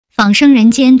仿生人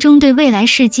间中对未来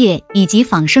世界以及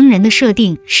仿生人的设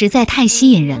定实在太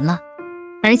吸引人了，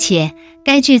而且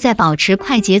该剧在保持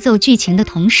快节奏剧情的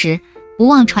同时，不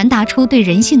忘传达出对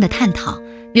人性的探讨，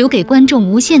留给观众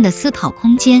无限的思考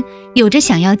空间，有着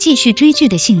想要继续追剧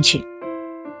的兴趣。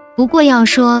不过要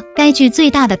说该剧最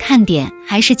大的看点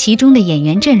还是其中的演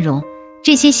员阵容，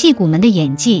这些戏骨们的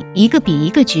演技一个比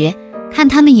一个绝，看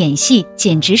他们演戏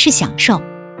简直是享受。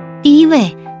第一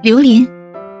位，刘琳。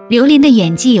刘琳的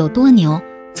演技有多牛，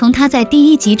从她在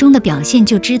第1集中的表现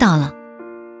就知道了。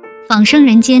仿生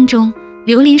人间中，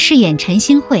刘琳饰演陈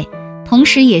新慧，同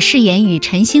时也饰演与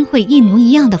陈新慧一模一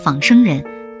样的仿生人，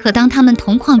可当他们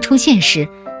同框出现时，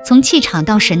从气场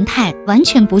到神态完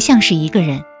全不像是一个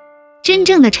人。真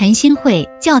正的陈新慧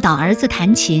教导儿子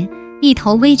弹琴，一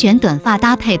头微卷短发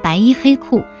搭配白衣黑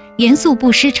裤，严肃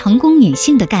不失成功女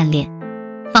性的干练。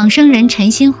仿生人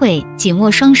陈新慧紧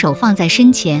握双手放在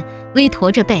身前，微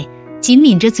驼着背，紧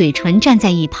抿着嘴唇站在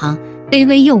一旁，卑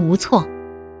微又无措。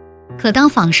可当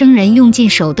仿生人用尽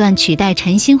手段取代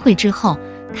陈新慧之后，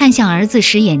看向儿子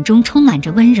时眼中充满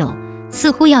着温柔，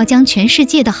似乎要将全世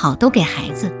界的好都给孩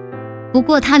子。不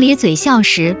过他咧嘴笑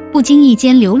时不经意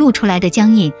间流露出来的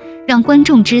僵硬，让观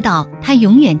众知道他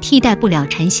永远替代不了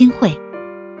陈新慧。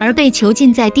而被囚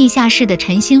禁在地下室的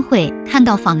陈新慧看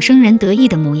到仿生人得意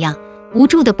的模样，无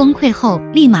助的崩溃后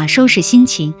立马收拾心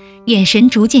情，眼神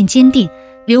逐渐坚定，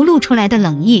流露出来的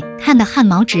冷意看得汗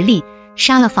毛直立，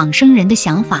杀了仿生人的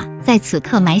想法在此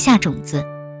刻埋下种子。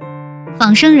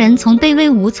仿生人从卑微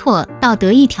无措到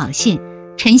得意挑衅，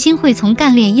陈新慧从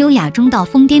干练优雅中到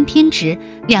疯癫偏执，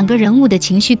两个人物的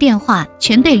情绪变化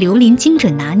全被刘琳精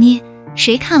准拿捏，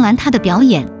谁看完他的表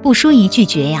演不说一句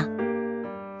绝呀。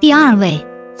第二位，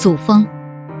祖峰。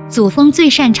祖峰最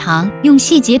擅长用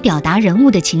细节表达人物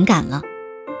的情感了。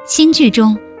新剧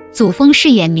中，祖峰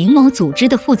饰演明某组织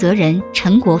的负责人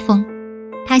陈国峰，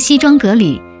他西装革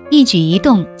履，一举一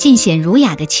动尽显儒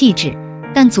雅的气质，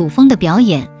但祖峰的表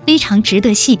演非常值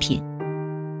得细品。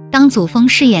当祖峰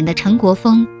饰演的陈国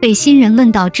峰被新人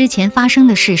问到之前发生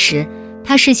的事时，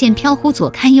他视线飘忽左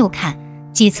看右看，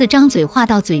几次张嘴话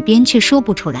到嘴边却说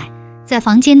不出来，在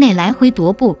房间内来回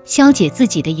踱步，消解自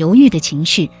己的犹豫的情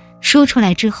绪。说出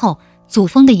来之后，祖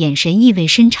峰的眼神意味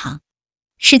深长，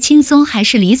是轻松还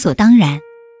是理所当然？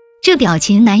这表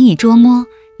情难以捉摸，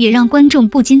也让观众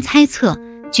不禁猜测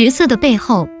角色的背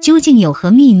后究竟有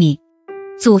何秘密。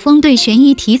祖峰对悬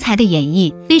疑题材的演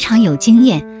绎非常有经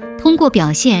验，通过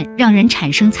表现让人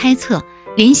产生猜测、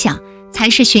联想，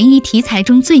才是悬疑题材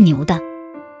中最牛的。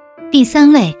第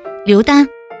三位，刘丹。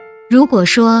如果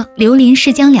说刘琳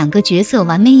是将两个角色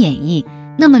完美演绎，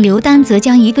那么刘丹则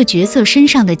将一个角色身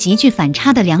上的极具反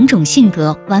差的两种性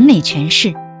格完美诠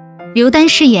释。刘丹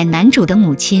饰演男主的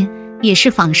母亲，也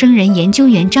是仿生人研究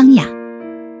员张雅。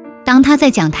当他在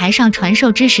讲台上传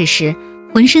授知识时，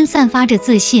浑身散发着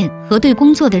自信和对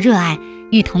工作的热爱，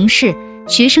与同事、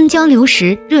学生交流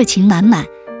时热情满满，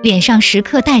脸上时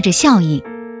刻带着笑意。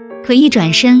可一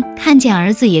转身看见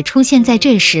儿子也出现在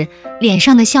这时，脸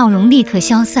上的笑容立刻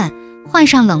消散，换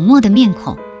上冷漠的面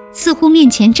孔，似乎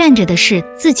面前站着的是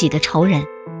自己的仇人。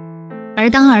而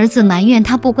当儿子埋怨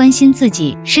他不关心自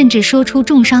己，甚至说出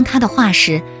重伤他的话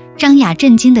时，张雅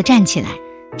震惊地站起来，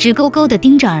直勾勾地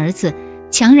盯着儿子，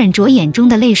强忍着眼中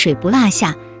的泪水不落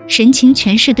下，神情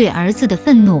全是对儿子的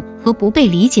愤怒和不被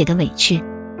理解的委屈。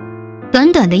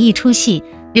短短的一出戏，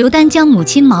刘丹将母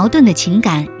亲矛盾的情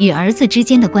感与儿子之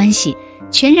间的关系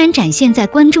全然展现在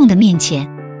观众的面前。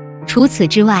除此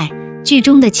之外，剧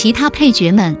中的其他配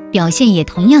角们表现也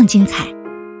同样精彩。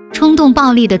冲动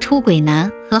暴力的出轨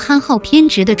男和憨厚偏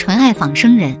执的纯爱仿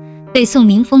生人被宋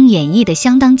明峰演绎得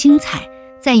相当精彩，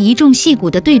在一众戏骨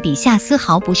的对比下丝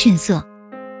毫不逊色。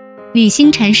吕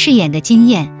星辰饰演的金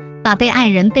燕，把被爱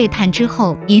人背叛之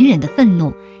后隐忍的愤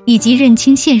怒，以及认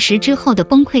清现实之后的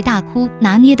崩溃大哭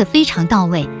拿捏得非常到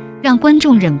位，让观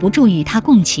众忍不住与他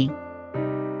共情。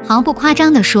毫不夸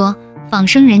张地说，仿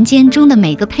生人间中的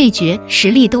每个配角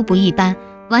实力都不一般，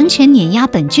完全碾压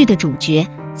本剧的主角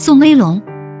宋威龙。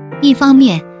一方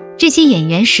面，这些演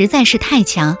员实在是太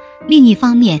强，另一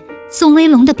方面，宋威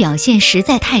龙的表现实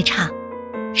在太差。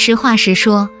实话实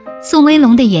说，宋威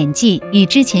龙的演技与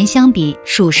之前相比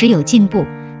属实有进步，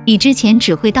比之前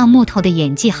只会当木头的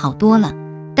演技好多了，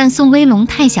但宋威龙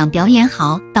太想表演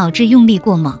好，导致用力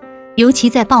过猛，尤其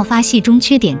在爆发戏中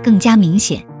缺点更加明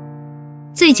显。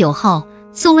醉酒后，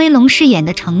宋威龙饰演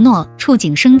的承诺触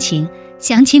景生情，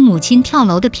想起母亲跳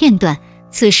楼的片段，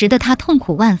此时的他痛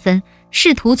苦万分，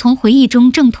试图从回忆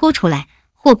中挣脱出来，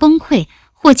或崩溃，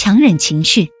或强忍情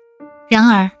绪。然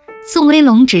而，宋威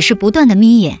龙只是不断的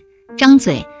眯眼、张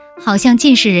嘴，好像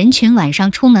近视人群晚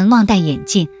上出门忘戴眼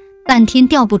镜，半天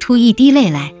掉不出一滴泪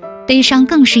来，悲伤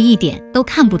更是一点都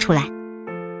看不出来。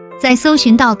在搜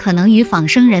寻到可能与仿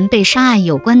生人被杀案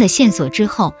有关的线索之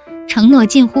后，承诺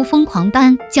近乎疯狂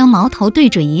般将矛头对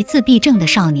准一自闭症的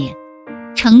少年，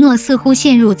承诺似乎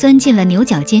陷入钻进了牛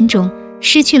角尖中，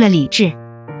失去了理智。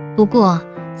不过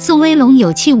宋威龙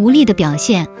有气无力的表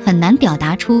现很难表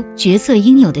达出角色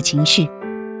应有的情绪，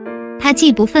他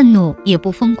既不愤怒也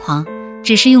不疯狂，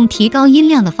只是用提高音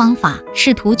量的方法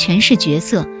试图诠释角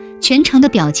色，全程的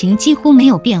表情几乎没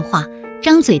有变化，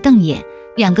张嘴瞪眼，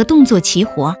两个动作齐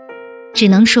活。只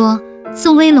能说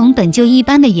宋威龙本就一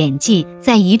般的演技，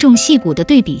在一众戏骨的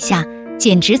对比下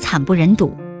简直惨不忍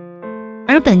睹。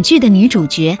而本剧的女主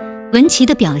角文琪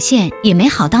的表现也没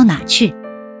好到哪去，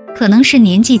可能是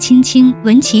年纪轻轻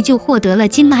文琪就获得了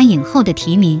金马影后的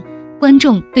提名，观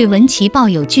众对文琪抱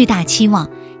有巨大期望，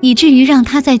以至于让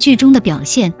她在剧中的表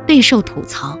现备受吐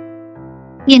槽。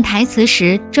念台词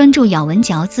时专注咬文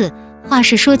嚼字，话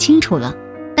是说清楚了，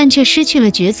但却失去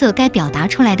了角色该表达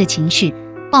出来的情绪，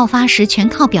爆发时全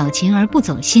靠表情而不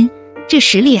走心，这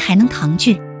实力还能扛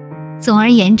剧？总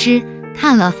而言之，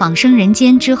看了《仿生人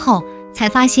间》之后，才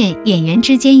发现演员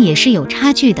之间也是有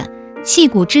差距的。戏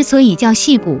骨之所以叫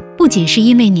戏骨，不仅是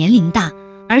因为年龄大，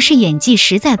而是演技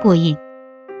实在过硬。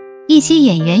一些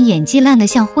演员演技烂得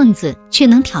像混子，却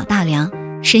能挑大梁，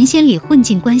神仙里混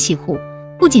进关系户，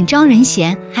不仅招人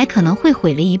嫌，还可能会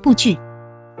毁了一部剧。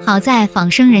好在《仿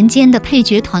生人间》的配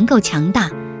角团够强大，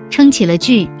撑起了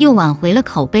剧，又挽回了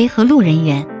口碑和路人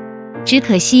缘。只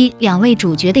可惜两位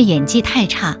主角的演技太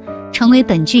差，成为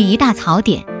本剧一大槽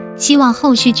点。希望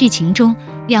后续剧情中，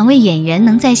两位演员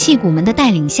能在戏骨们的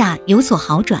带领下有所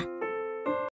好转。